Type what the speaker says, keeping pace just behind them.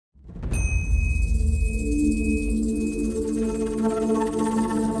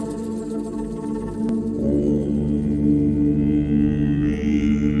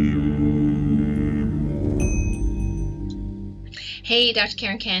Hey, Dr.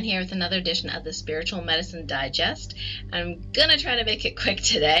 Karen Can here with another edition of the Spiritual Medicine Digest. I'm gonna try to make it quick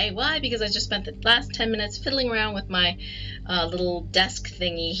today. Why? Because I just spent the last 10 minutes fiddling around with my little desk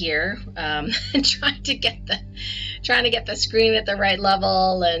thingy here, trying to get the screen at the right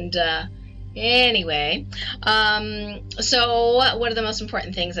level. And anyway, so one of the most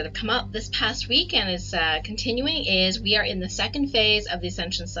important things that have come up this past week and is continuing is we are in the second phase of the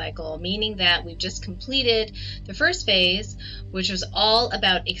Ascension cycle, meaning that we've just completed the first phase, which was all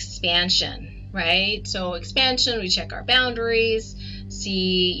about expansion, right? So expansion, we check our boundaries,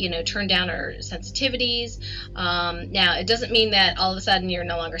 see, turn down our sensitivities. Now, it doesn't mean that all of a sudden you're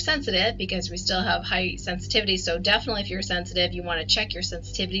no longer sensitive, because we still have high sensitivity. So definitely if you're sensitive, you want to check your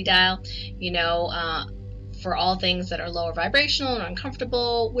sensitivity dial, for all things that are lower vibrational and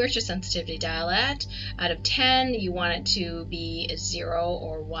uncomfortable. Where's your sensitivity dial at? Out of 10, you want it to be a 0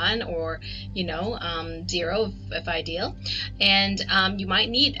 or 1, or 0 if ideal. And you might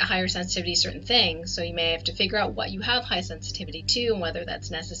need a higher sensitivity to certain things, so you may have to figure out what you have high sensitivity to and whether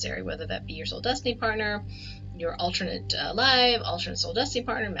that's necessary, whether that be your soul destiny partner, your alternate life, alternate soul destiny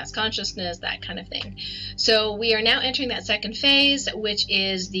partner, mass consciousness, that kind of thing. So we are now entering that second phase, which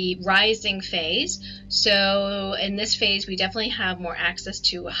is the rising phase. So in this phase, we definitely have more access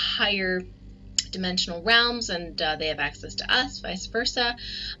to higher dimensional realms, and they have access to us, vice versa.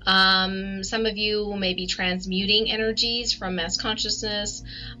 Some of you may be transmuting energies from mass consciousness,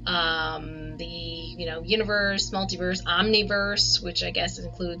 the universe, multiverse, omniverse, which I guess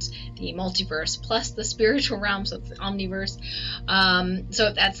includes the multiverse plus the spiritual realm, so it's the omniverse. So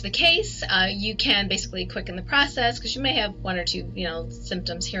if that's the case, you can basically quicken the process, because you may have one or two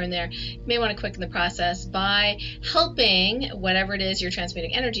symptoms here and there. You may want to quicken the process by helping whatever it is you're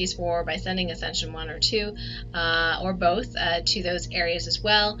transmuting energies for, by sending Ascension 1 or 2 or both to those areas as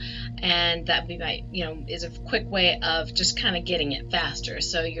well. And that would be is a quick way of just kind of getting it faster,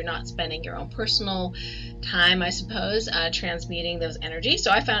 so you're not spending your own personal time, I suppose, transmuting those energies.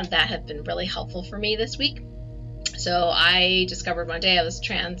 So I found that had been really helpful for me this week. So I discovered one day I was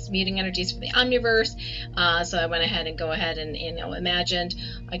transmuting energies for the omniverse, so I went ahead and imagined,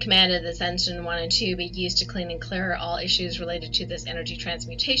 I commanded the Ascension 1 and 2 be used to clean and clear all issues related to this energy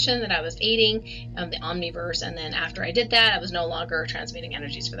transmutation that I was aiding the omniverse. And then after I did that, I was no longer transmuting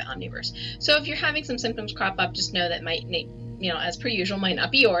energies for the omniverse. So if you're having some symptoms crop up, just know that might as per usual, might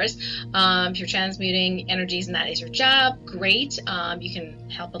not be yours. If you're transmuting energies and that is your job, great. You can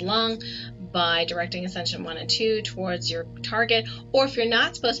help along by directing Ascension 1 and 2 towards your target. Or if you're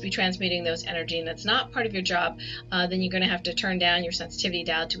not supposed to be transmuting those energy and that's not part of your job, then you're going to have to turn down your sensitivity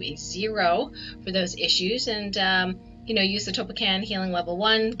dial to a 0 for those issues, and use the Topocan Healing Level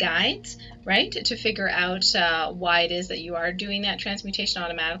 1 guides, right, to figure out why it is that you are doing that transmutation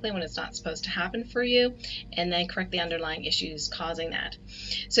automatically when it's not supposed to happen for you, and then correct the underlying issues causing that.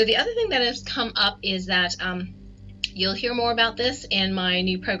 So the other thing that has come up is that you'll hear more about this in my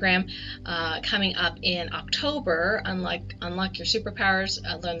new program coming up in October, Unlock Your Superpowers,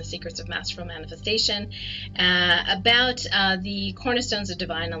 Learn the Secrets of Masterful Manifestation, about the cornerstones of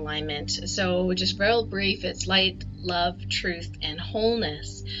divine alignment. So just real brief, it's light, love, truth, and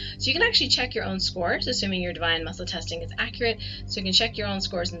wholeness. So you can actually check your own scores, assuming your divine muscle testing is accurate. So you can check your own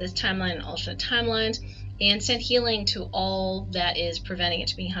scores in this timeline and alternate timelines, and send healing to all that is preventing it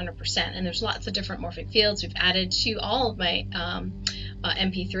to be 100%. And there's lots of different morphic fields we've added to all of my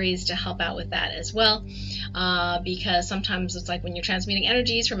MP3s to help out with that as well, because sometimes it's like when you're transmuting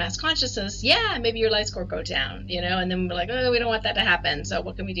energies from mass consciousness, maybe your light score go down, and then we're like, oh, we don't want that to happen, so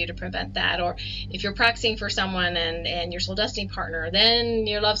what can we do to prevent that? Or if you're proxying for someone and your soul destiny partner, then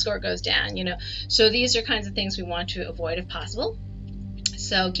your love score goes down, So these are kinds of things we want to avoid if possible.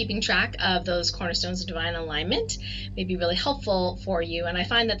 So keeping track of those cornerstones of divine alignment may be really helpful for you. And I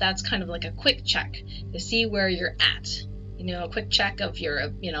find that that's kind of like a quick check to see where you're at. A quick check of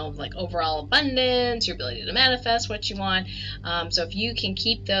your, like overall abundance, your ability to manifest what you want. So if you can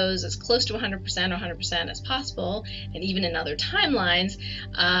keep those as close to 100% or 100% as possible, and even in other timelines,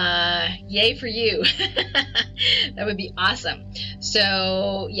 yay for you. That would be awesome.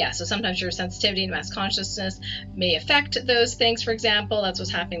 So so sometimes your sensitivity and mass consciousness may affect those things. For example, that's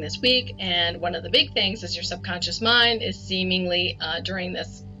what's happening this week. And one of the big things is your subconscious mind is seemingly during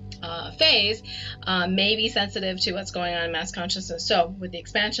this phase may be sensitive to what's going on in mass consciousness. So with the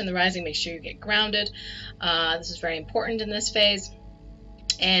expansion, the rising, make sure you get grounded. This is very important in this phase.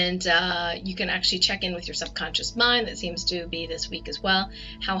 And you can actually check in with your subconscious mind. That seems to be this week as well.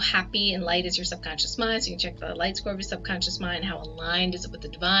 How happy and light is your subconscious mind? So you can check the light score of your subconscious mind. How aligned is it with the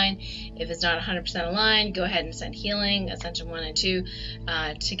divine? If it's not 100% aligned, go ahead and send healing, Ascension 1 and 2,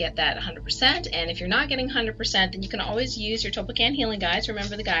 to get that 100%. And if you're not getting 100%, then you can always use your Topocan healing guides.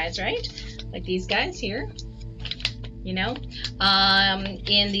 Remember the guides, right? Like these guys here. You know,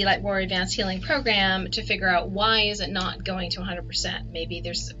 in the Light Warrior Advanced Healing Program, to figure out why is it not going to 100%. Maybe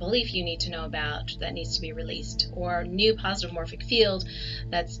there's a belief you need to know about that needs to be released, or a new positive morphic field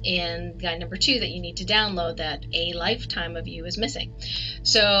that's in guide number 2 that you need to download that a lifetime of you is missing.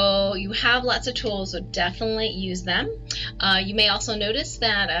 So you have lots of tools, so definitely use them. You may also notice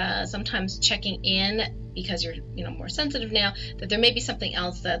that sometimes checking in, because you're more sensitive now, that there may be something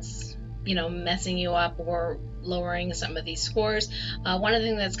else that's messing you up or lowering some of these scores. One of the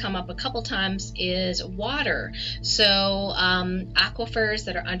things that's come up a couple times is water. So aquifers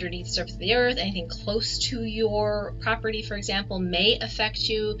that are underneath the surface of the earth, anything close to your property, for example, may affect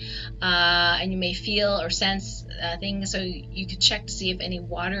you, and you may feel or sense things. So you could check to see if any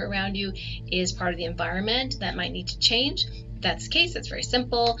water around you is part of the environment that might need to change. If that's the case, that's very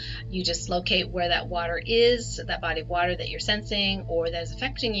simple. You just locate where that water is, that body of water that you're sensing or that is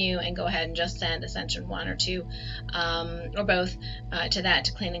affecting you, and go ahead and just send Ascension 1 or 2 or both to that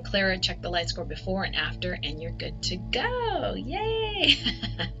to clean and clear it. Check the light score before and after, and you're good to go. Yay!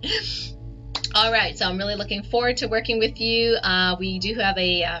 All right, so I'm really looking forward to working with you. We do have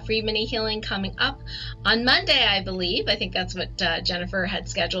a free mini healing coming up on Monday, I believe. I think that's what Jennifer had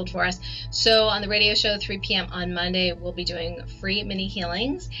scheduled for us. So on the radio show, 3 p.m. on Monday, we'll be doing free mini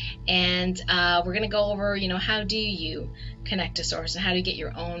healings, and we're going to go over, how do you connect to Source and how do you get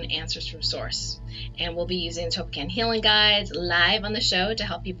your own answers from Source. And we'll be using Topocan healing guides live on the show to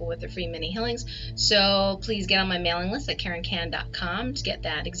help people with their free mini healings. So please get on my mailing list at KarenCan.com to get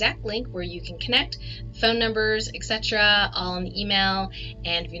that exact link where you can connect, phone numbers, etc., all in the email.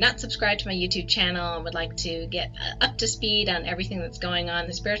 And if you're not subscribed to my YouTube channel and would like to get up to speed on everything that's going on in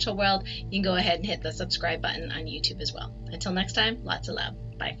the spiritual world, you can go ahead and hit the subscribe button on YouTube as well. Until next time, lots of love.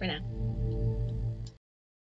 Bye for now.